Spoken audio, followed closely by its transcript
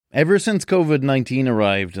Ever since COVID-19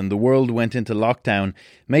 arrived and the world went into lockdown,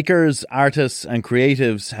 makers, artists and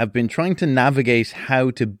creatives have been trying to navigate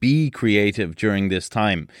how to be creative during this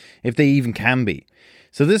time, if they even can be.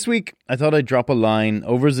 So this week, I thought I'd drop a line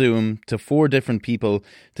over Zoom to 4 different people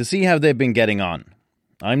to see how they've been getting on.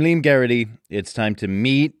 I'm Liam Geraghty. It's time to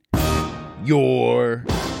meet your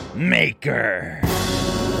maker.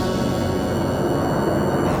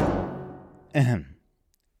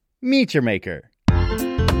 Meet your maker.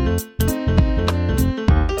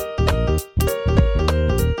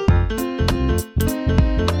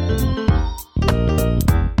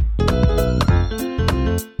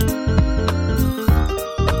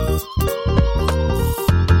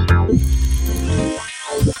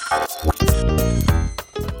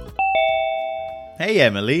 Hey,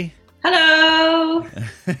 Emily. Hello.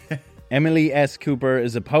 Emily S. Cooper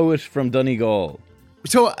is a poet from Donegal.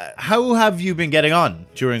 So, how have you been getting on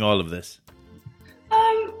during all of this?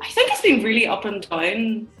 I think it's been really up and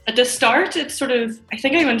down. At the start, it's sort of, I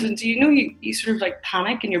think I went into, you sort of like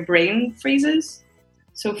panic and your brain freezes.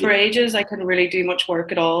 So for ages, I couldn't really do much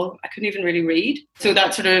work at all. I couldn't even really read. So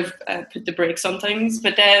that sort of put the brakes on things.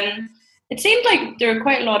 But then it seemed like there were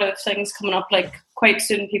quite a lot of things coming up. Like quite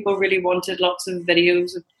soon, people really wanted lots of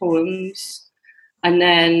videos of poems. And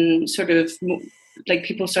then sort of like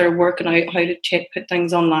people started working out how to put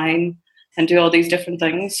things online and do all these different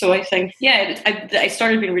things. So I think, I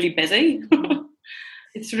started being really busy.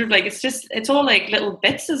 It's sort of like, it's all like little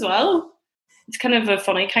bits as well. It's kind of a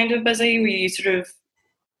funny kind of busy where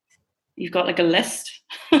you've got like a list,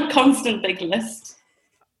 a constant big list.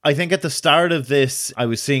 I think at the start of this, I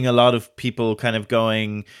was seeing a lot of people kind of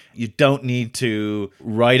going, you don't need to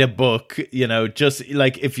write a book, just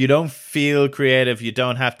like if you don't feel creative, you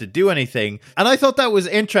don't have to do anything. And I thought that was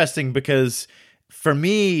interesting because for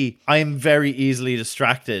me, I am very easily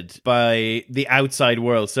distracted by the outside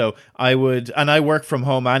world. So I work from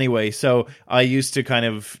home anyway. So I used to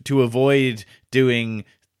to avoid doing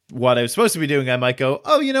what I was supposed to be doing, I might go,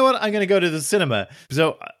 oh, you know what? I'm going to go to the cinema.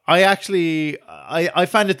 So I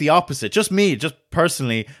found it the opposite. Just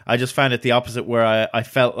personally, I just found it the opposite where I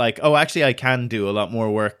felt like, oh, actually, I can do a lot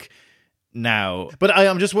more work now. But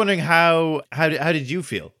I'm just wondering how did you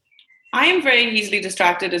feel? I am very easily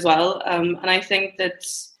distracted as well. And I think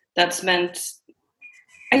that's meant,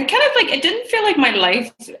 I kind of like, it didn't feel like my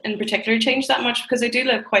life in particular changed that much because I do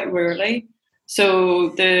live quite rurally.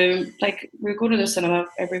 So we go to the cinema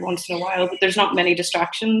every once in a while, but there's not many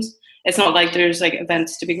distractions. It's not like there's like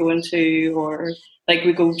events to be going to or like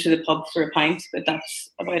we go to the pub for a pint, but that's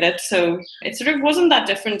about it. So it sort of wasn't that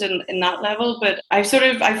different in that level, but I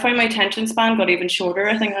find my attention span got even shorter.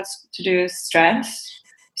 I think that's to do with stress.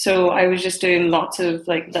 So I was just doing lots of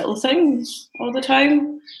like little things all the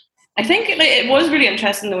time. I think it was really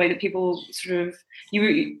interesting the way that people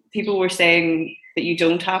people were saying that you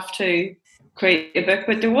don't have to create a book,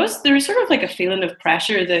 but there was sort of like a feeling of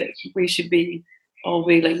pressure that we should be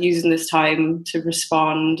like using this time to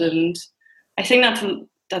respond, and I think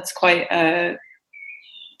that's quite a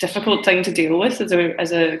difficult thing to deal with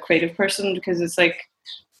as a creative person because it's like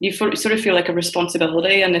you sort of feel like a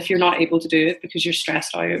responsibility, and if you're not able to do it because you're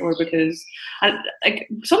stressed out or because like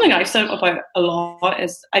something I've said about a lot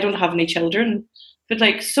is I don't have any children, but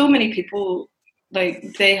like so many people,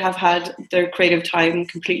 like they have had their creative time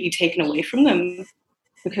completely taken away from them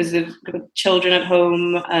because they've got children at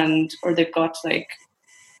home or they've got like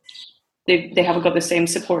they haven't got the same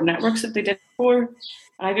support networks that they did before.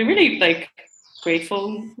 And I've been really like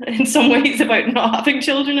grateful in some ways about not having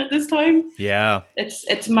children at this time. Yeah,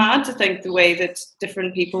 it's mad to think the way that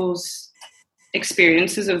different people's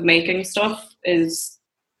experiences of making stuff is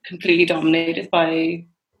completely dominated by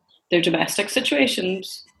their domestic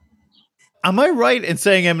situations. Am I right in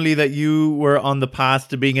saying, Emily, that you were on the path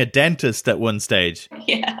to being a dentist at one stage?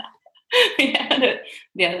 Yeah. I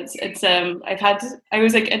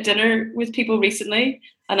was like at dinner with people recently,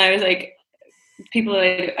 and I was like, people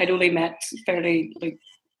I'd only met fairly like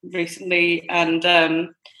recently, and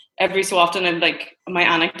every so often I'm like my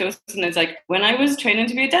anecdotes, and it's like when I was training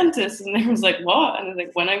to be a dentist, and everyone's like, what? And I was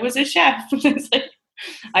like, when I was a chef. And it's like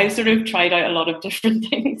I sort of tried out a lot of different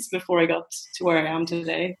things before I got to where I am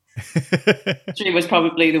today. It was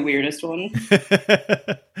probably the weirdest one.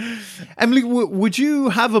 Emily, would you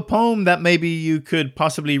have a poem that maybe you could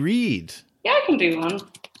possibly read? Yeah, I can do one.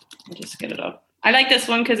 I'll just get it up. I like this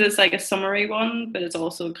one because it's like a summary one, but it's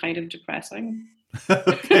also kind of depressing.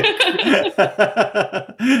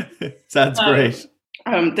 Sounds great.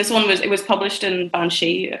 This one was published in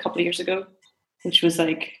Banshee a couple of years ago, which was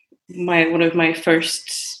like one of my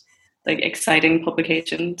first like exciting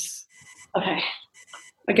publications. Okay.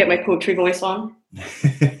 I get my poetry voice on.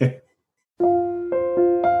 The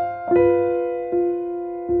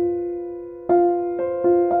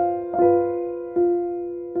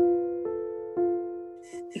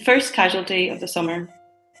first casualty of the summer.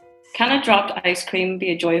 Can a dropped ice cream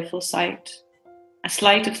be a joyful sight? A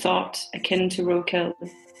sleight of thought akin to roadkill.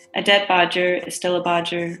 A dead badger is still a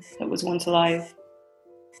badger that was once alive.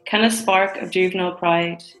 Can a spark of juvenile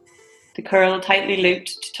pride, the curl tightly looped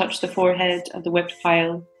to touch the forehead of the whipped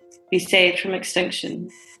pile, be saved from extinction,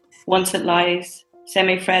 once it lies,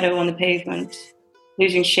 semi-freddo on the pavement,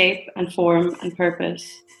 losing shape and form and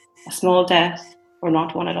purpose, a small death or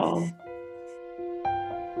not one at all?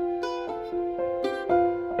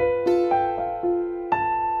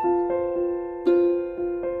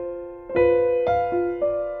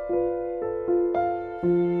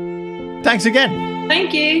 Thanks again.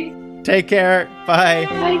 Thank you. Take care. Bye.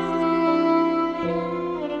 Bye.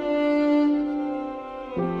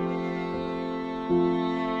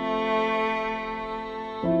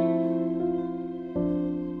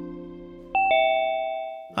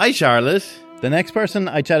 Hi, Charlotte. The next person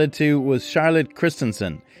I chatted to was Charlotte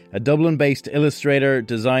Christensen, a Dublin-based illustrator,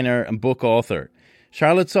 designer and book author.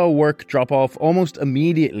 Charlotte saw work drop off almost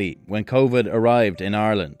immediately when COVID arrived in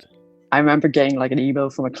Ireland. I remember getting like an email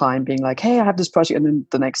from a client being like, hey, I have this project. And then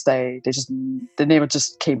the next day the name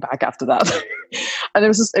just came back after that. And it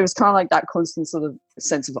was kind of like that constant sort of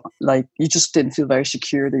sense of like, you just didn't feel very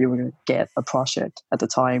secure that you were going to get a project at the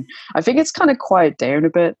time. I think it's kind of quiet down a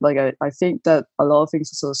bit. Like I think that a lot of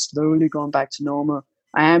things are sort of slowly going back to normal.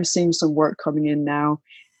 I am seeing some work coming in now,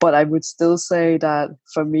 but I would still say that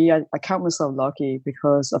for me, I count myself lucky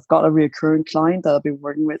because I've got a recurring client that I've been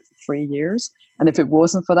working with for 3 years. And if it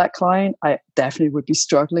wasn't for that client, I definitely would be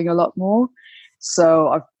struggling a lot more. So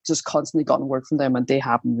I've just constantly gotten work from them and they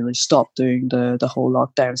haven't really stopped doing the whole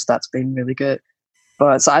lockdown. So that's been really good.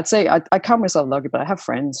 But so I'd say I count myself lucky, but I have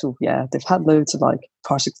friends who, they've had loads of like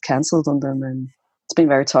projects cancelled on them and it's been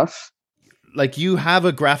very tough. Like you have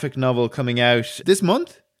a graphic novel coming out this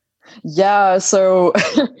month? Yeah, so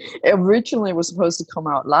originally it was supposed to come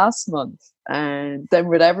out last month. And then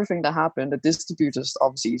with everything that happened, the distributors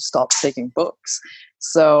obviously stopped taking books.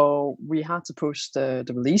 So we had to push the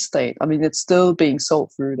release date. I mean, it's still being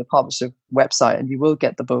sold through the publisher website and you will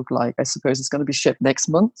get the book, like, I suppose it's going to be shipped next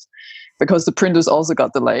month because the printers also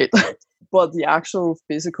got delayed. But the actual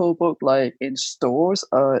physical book, like in stores,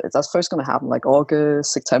 that's first going to happen like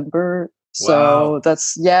August, September. So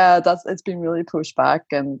Wow. it's been really pushed back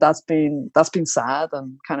and that's been sad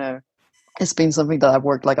and kind of it's been something that I've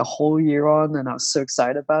worked like a whole year on and I was so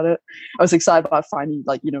excited about it. I was excited about finally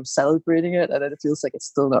celebrating it and then it feels like it's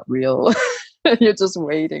still not real. You're just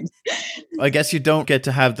waiting. I guess you don't get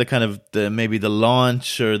to have the kind of maybe the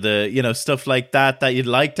launch or the, stuff like that you'd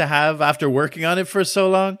like to have after working on it for so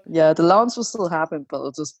long. Yeah, the launch will still happen, but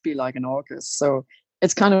it'll just be like in August. So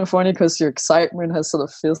it's kind of funny because your excitement has sort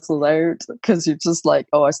of fizzled out because you're just like,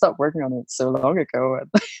 oh, I stopped working on it so long ago. And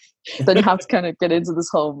then you have to kind of get into this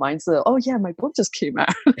whole mindset. Oh yeah, my book just came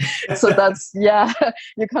out. So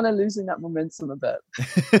you're kind of losing that momentum a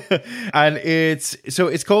bit. And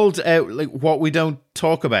it's called like What We Don't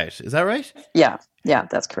Talk About. Is that right? Yeah,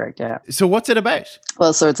 that's correct. Yeah. So what's it about?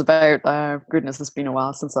 Well, so it's about, goodness, it's been a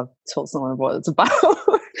while since I've told someone what it's about.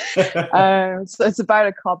 So it's about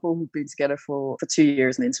a couple who've been together for 2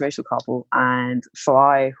 years, an interracial couple. And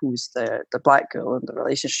Farai, who's the black girl in the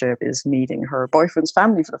relationship, is meeting her boyfriend's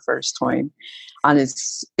family for the first time. And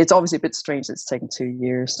it's obviously a bit strange that it's taken 2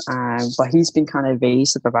 years. But he's been kind of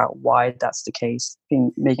evasive about why that's the case,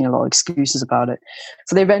 been making a lot of excuses about it.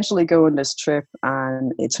 So they eventually go on this trip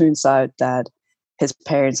and it turns out that his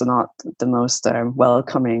parents are not the most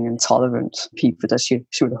welcoming and tolerant people that she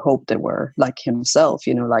would hope they were, like himself,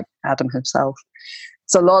 like Adam himself.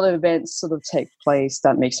 So a lot of events sort of take place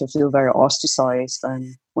that makes her feel very ostracized.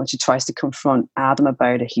 And when she tries to confront Adam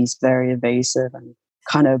about it, he's very evasive and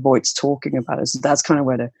kind of avoids talking about it. So that's kind of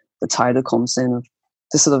where the title comes in, of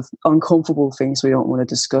the sort of uncomfortable things we don't want to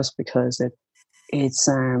discuss because it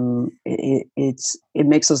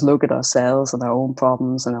makes us look at ourselves and our own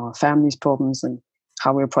problems and our family's problems and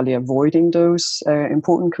how we're probably avoiding those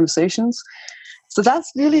important conversations. So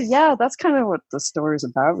that's really, that's kind of what the story is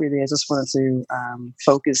about, really. I just wanted to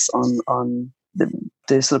focus on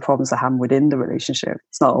the sort of problems that happen within the relationship.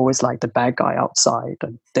 It's not always like the bad guy outside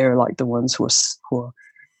and they're like the ones who are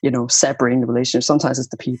separating the relationship. Sometimes it's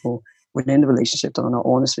the people within the relationship that are not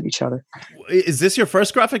honest with each other. Is this your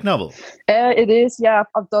first graphic novel? It is, yeah.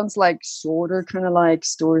 I've done like shorter kind of like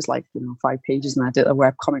stories, like 5 pages, and I did a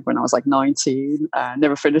webcomic when I was like 19.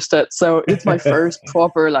 Never finished it, so it's my first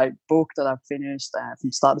proper like book that I've finished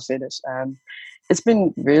from start to finish. it's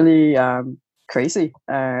been really crazy.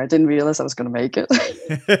 I didn't realize I was going to make it.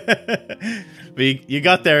 But you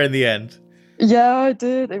got there in the end. Yeah, I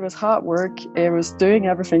did. It was hard work. It was doing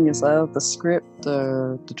everything yourself: the script,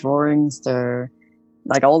 the drawings,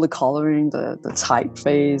 like all the coloring, the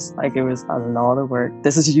typeface. Like it was a lot of work.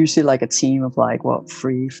 This is usually like a team of like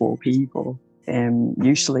 3-4 people,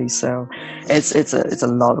 usually. So it's a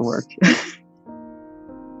lot of work.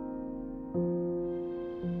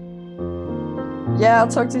 Yeah, I'll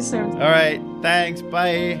talk to you soon. All right, thanks.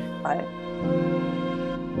 Bye. Bye.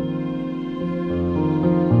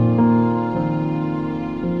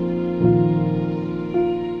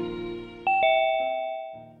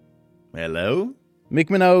 Hello? Mick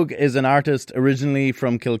Minogue is an artist originally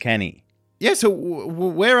from Kilkenny. Yeah, so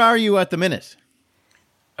where are you at the minute?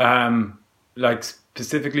 Like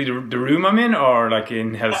specifically the room I'm in, or like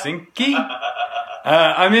in Helsinki?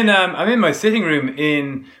 I'm in my sitting room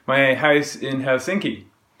in my house in Helsinki.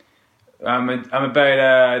 I'm about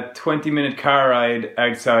a 20-minute car ride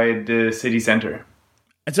outside the city centre.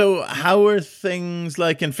 And so how are things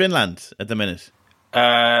like in Finland at the minute?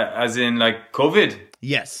 As in like COVID?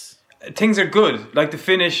 Yes. Things are good. Like the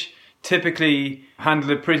Finnish typically handle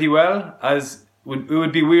it pretty well, as it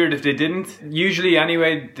would be weird if they didn't. Usually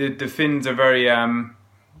anyway, the Finns are very,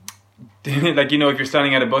 like, you know, if you're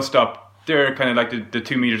standing at a bus stop, they're kind of like the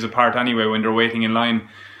 2 meters apart anyway when they're waiting in line.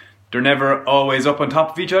 They're never always up on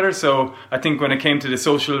top of each other. So I think when it came to the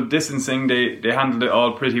social distancing, they handled it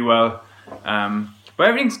all pretty well. But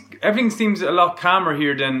everything seems a lot calmer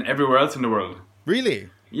here than everywhere else in the world. Really?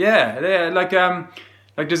 Yeah, like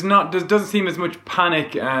there doesn't seem as much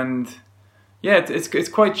panic, and yeah, it's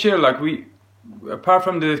quite chill. Like we, apart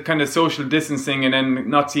from the kind of social distancing and then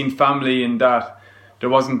not seeing family and that, there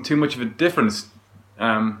wasn't too much of a difference.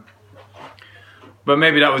 But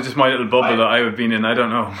maybe that was just my little bubble that I have been in. I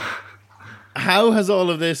don't know. How has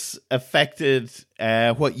all of this affected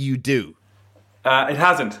what you do? It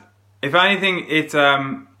hasn't. If anything, it's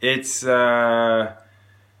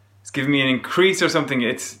given me an increase or something.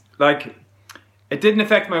 It's like, it didn't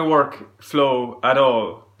affect my workflow at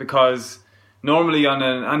all, because normally on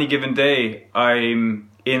any given day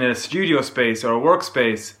I'm in a studio space or a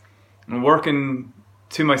workspace and working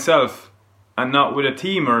to myself and not with a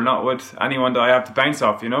team or not with anyone that I have to bounce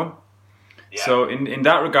off, you know? Yeah. So in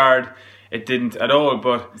that regard, it didn't at all.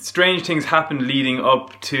 But strange things happened leading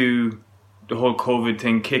up to the whole COVID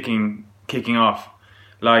thing kicking off.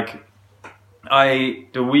 Like,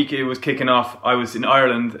 the week it was kicking off, I was in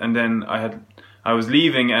Ireland, and then I was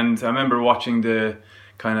leaving, and I remember watching the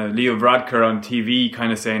kind of Leo Varadkar on TV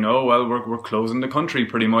kind of saying, oh, well, we're closing the country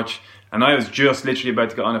pretty much. And I was just literally about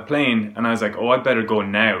to get on a plane, and I was like, oh, I better go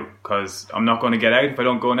now, because I'm not going to get out if I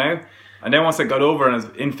don't go now. And then once I got over and I was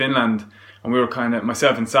in Finland, and we were kind of,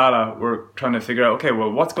 myself and Sala, we're trying to figure out, okay,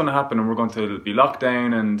 well, what's going to happen? And we're going to be locked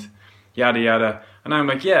down and yada, yada. And I'm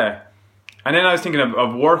like, yeah. And then I was thinking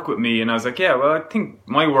of work with me, and I was like, yeah, well, I think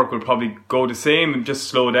my work will probably go the same and just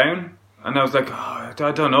slow down. And I was like, oh,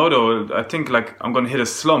 I don't know though. I think like I'm going to hit a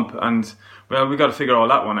slump, and well, we got to figure all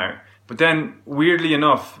that one out. But then, weirdly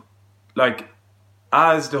enough, like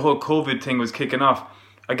as the whole COVID thing was kicking off,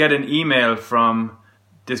 I get an email from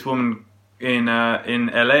this woman in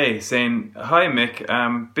LA saying, "Hi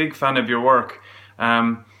Mick, big fan of your work.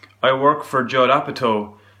 I work for Judd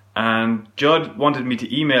Apatow, and Judd wanted me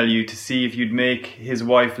to email you to see if you'd make his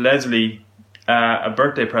wife Leslie a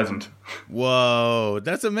birthday present." Whoa,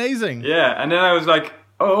 that's amazing. Yeah, and then I was like,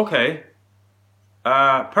 oh, okay.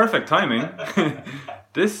 Perfect timing.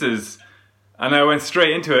 And I went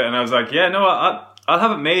straight into it, and I was like, yeah, no, I'll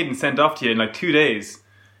have it made and sent off to you in like 2 days,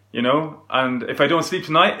 you know? And if I don't sleep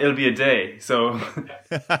tonight, it'll be a day. So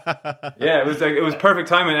yeah, it was perfect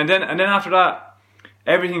timing. And then after that,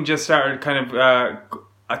 everything just started kind of,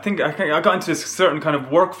 I think I got into this certain kind of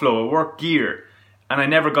workflow, a work gear, and I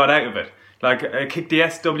never got out of it. Like, I kicked the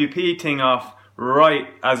SWP thing off right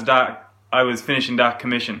as I was finishing that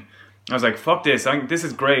commission. I was like, fuck this, this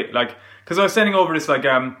is great. Like, because I was sending over this, like,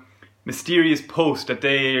 mysterious post that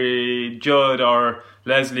Judd or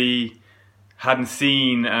Leslie hadn't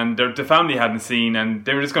seen, and the family hadn't seen, and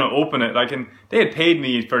they were just going to open it. Like, and they had paid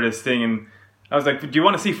me for this thing, and I was like, do you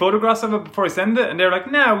want to see photographs of it before I send it? And they were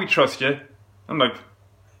like, nah, we trust you. I'm like,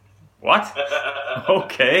 what?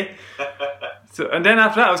 Okay. So, and then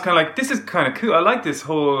after that, I was kind of like, this is kind of cool. I like this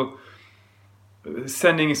whole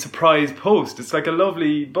sending a surprise post. It's like a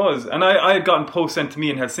lovely buzz. And I had gotten posts sent to me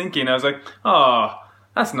in Helsinki, and I was like, oh,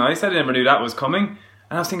 that's nice. I never knew that was coming.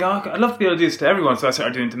 And I was thinking, oh, I'd love to be able to do this to everyone. So I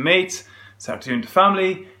started doing it to mates, started doing it to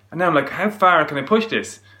family. And now I'm like, how far can I push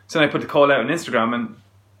this? So then I put the call out on Instagram, and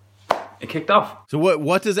it kicked off. So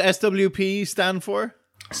what does SWP stand for?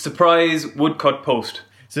 Surprise Woodcut Post.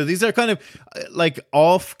 So these are kind of like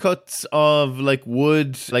offcuts of like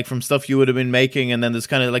wood, like from stuff you would have been making, and then there's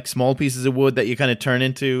kind of like small pieces of wood that you kind of turn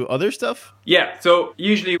into other stuff? Yeah, so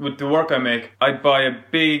usually with the work I make, I'd buy a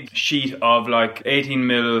big sheet of like 18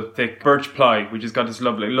 mil thick birch ply, which has got this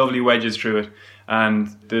lovely wedges through it.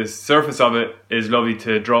 And the surface of it is lovely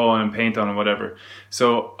to draw on and paint on and whatever.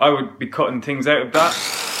 So I would be cutting things out of that.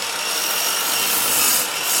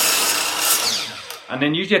 And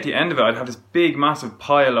then usually at the end of it, I'd have this big, massive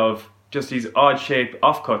pile of just these odd-shaped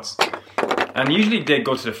offcuts. And usually they'd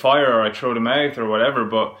go to the fire or I'd throw them out or whatever.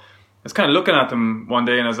 But I was kind of looking at them one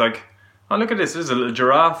day and I was like, oh, look at this. There's a little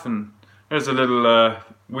giraffe and there's a little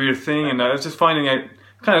weird thing. And I was just finding out,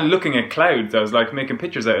 kind of looking at clouds. I was like making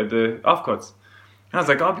pictures out of the offcuts. And I was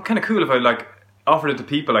like, oh, it'd be kind of cool if I like offered it to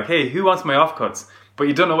people. Like, hey, who wants my offcuts? But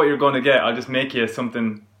you don't know what you're going to get. I'll just make you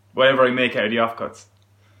something, whatever I make out of the offcuts.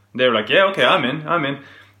 They were like, yeah, okay, I'm in.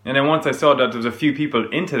 And then once I saw that there was a few people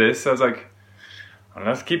into this, I was like, well,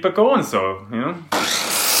 let's keep it going. So, you know.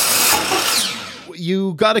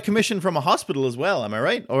 You got a commission from a hospital as well, am I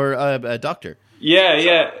right? Or a doctor?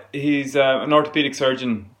 Yeah. He's an orthopedic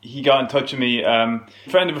surgeon. He got in touch with me.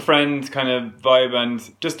 Friend of a friend kind of vibe, and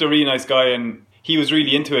just a really nice guy. And he was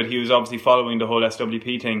really into it. He was obviously following the whole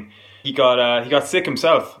SWP thing. He got sick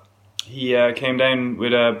himself. He came down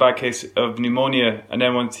with a bad case of pneumonia, and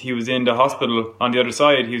then once he was in the hospital on the other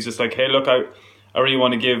side, he was just like, hey, look, I really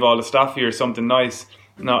want to give all the staff here something nice,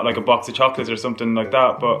 not like a box of chocolates or something like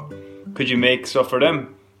that, but could you make stuff for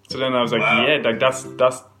them? So then I was like, yeah, like that's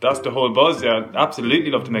the whole buzz. Yeah, I'd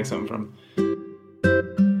absolutely love to make something for him.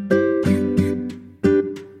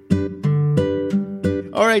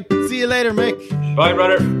 All right, see you later, Mick. Bye,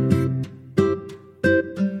 brother.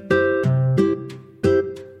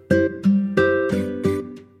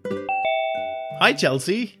 Hi,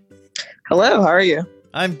 Chelsea. Hello, how are you?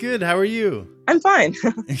 I'm good. How are you? I'm fine.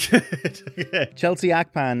 Good. Chelsea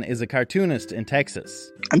Akpan is a cartoonist in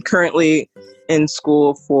Texas. I'm currently in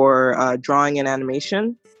school for drawing and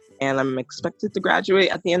animation, and I'm expected to graduate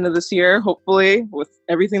at the end of this year, hopefully, with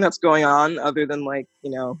everything that's going on, other than like,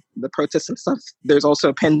 the protests and stuff. There's also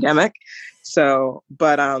a pandemic. So,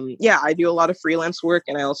 but yeah, I do a lot of freelance work,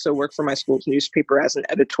 and I also work for my school's newspaper as an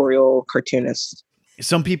editorial cartoonist.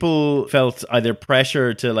 Some people felt either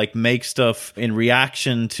pressure to like make stuff in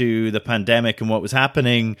reaction to the pandemic and what was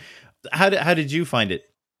happening. How did you find it?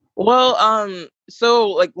 Well, so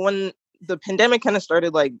like when the pandemic kind of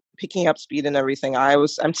started like picking up speed and everything,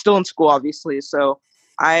 I'm still in school, obviously. So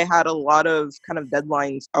I had a lot of kind of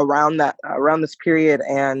deadlines around this period.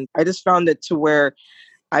 And I just found it to where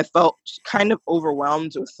I felt kind of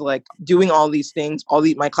overwhelmed with like doing all these things,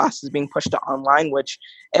 my classes being pushed to online, which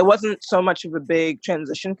it wasn't so much of a big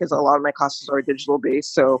transition because a lot of my classes are digital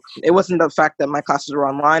based. So it wasn't the fact that my classes were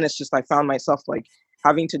online. It's just I found myself like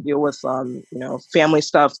having to deal with, family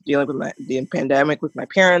stuff, dealing with the pandemic with my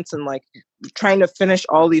parents, and like trying to finish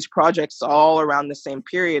all these projects all around the same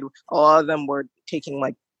period. A lot of them were taking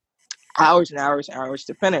like hours and hours and hours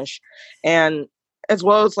to finish. And as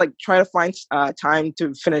well as like try to find time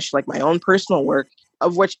to finish like my own personal work,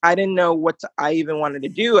 of which I didn't know what I even wanted to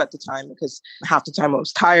do at the time, because half the time I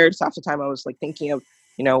was tired, half the time I was like thinking of,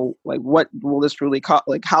 like what will this really cost,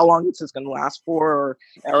 like how long is this going to last for,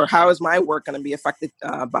 or how is my work going to be affected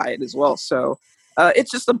by it as well. So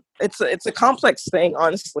it's just it's a complex thing,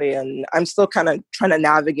 honestly, and I'm still kind of trying to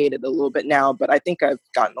navigate it a little bit now, but I think I've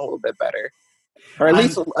gotten a little bit better. Or at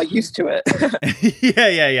least used to it.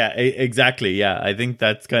 Yeah, exactly. Yeah, I think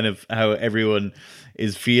that's kind of how everyone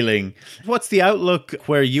is feeling. What's the outlook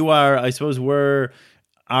where you are? I suppose where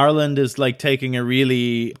Ireland is like taking a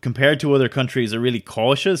really, compared to other countries, a really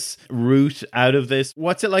cautious route out of this.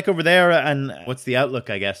 What's it like over there, and what's the outlook,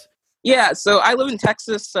 I guess? Yeah, so I live in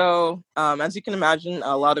Texas, so as you can imagine,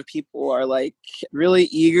 a lot of people are like really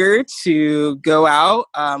eager to go out,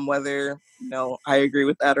 whether I agree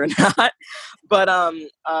with that or not. But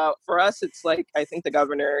for us, it's like I think the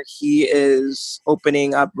governor, he is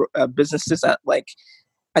opening up businesses at like,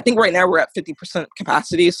 I think right now we're at 50%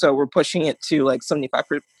 capacity, so we're pushing it to like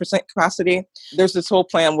 75% capacity. There's this whole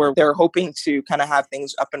plan where they're hoping to kind of have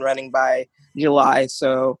things up and running by July.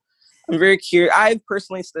 So I'm very curious. I've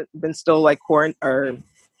personally been still like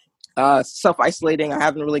self-isolating. I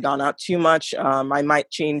haven't really gone out too much. I might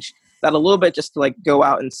change that a little bit just to like go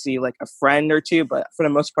out and see like a friend or two. But for the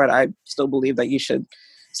most part, I still believe that you should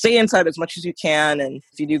stay inside as much as you can. And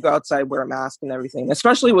if you do go outside, wear a mask and everything,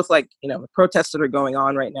 especially with like, the protests that are going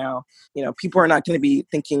on right now. People are not going to be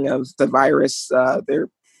thinking of the virus.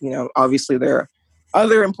 Obviously there are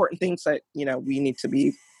other important things that, we need to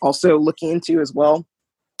be also looking into as well.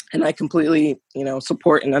 And I completely,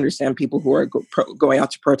 support and understand people who are going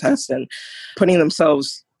out to protest and putting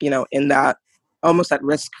themselves, in that almost at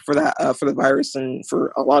risk for that, for the virus and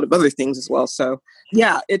for a lot of other things as well. So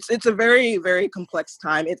yeah, it's a very, very complex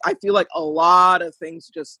time. I feel like a lot of things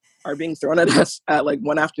just are being thrown at us like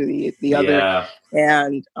one after the other.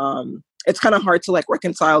 And it's kind of hard to like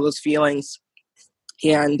reconcile those feelings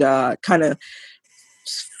and kind of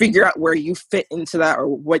figure out where you fit into that, or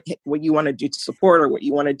what you want to do to support, or what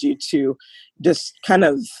you want to do to just kind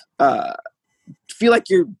of feel like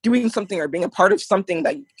you're doing something or being a part of something,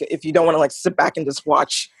 that if you don't want to like sit back and just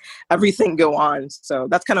watch everything go on. So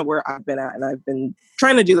that's kind of where I've been at, and I've been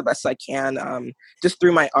trying to do the best I can just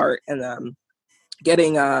through my art and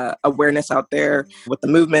getting awareness out there with the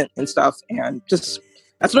movement and stuff, and just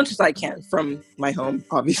as much as I can from my home,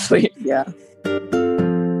 obviously. Yeah.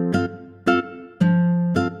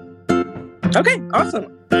 Okay,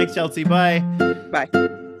 awesome. Thanks, Chelsea. Bye. Bye.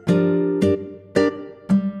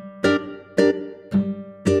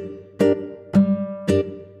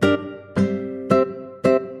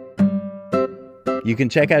 You can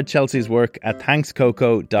check out Chelsea's work at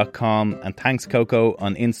thankscoco.com and thankscoco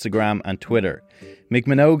on Instagram and Twitter. Mick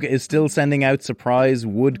Minogue is still sending out surprise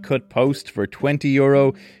woodcut post for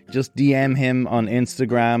 €20. Just DM him on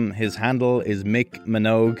Instagram. His handle is Mick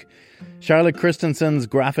Minogue. Charlotte Christensen's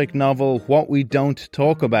graphic novel What We Don't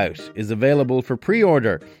Talk About is available for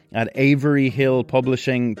pre-order at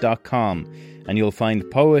averyhillpublishing.com, and you'll find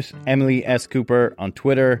poet Emily S. Cooper on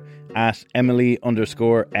Twitter at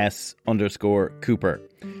Emily_S_Cooper.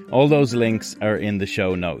 All those links are in the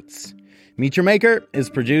show notes. Meet Your Maker is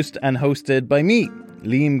produced and hosted by me,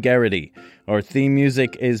 Liam Gerrity. Our theme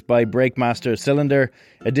music is by Breakmaster Cylinder.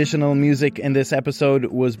 Additional music in this episode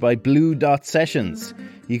was by Blue Dot Sessions.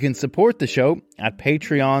 You can support the show at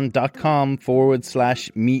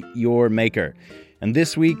patreon.com/meetyourmaker. And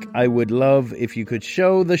this week, I would love if you could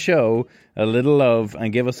show the show a little love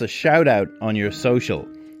and give us a shout out on your social.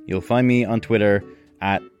 You'll find me on Twitter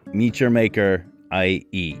at meetyourmakerie.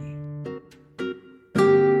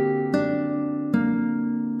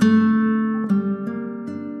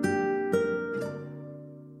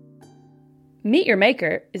 Meet Your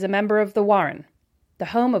Maker is a member of The Warren, the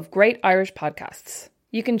home of great Irish podcasts.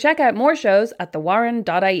 You can check out more shows at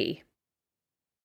thewarren.ie.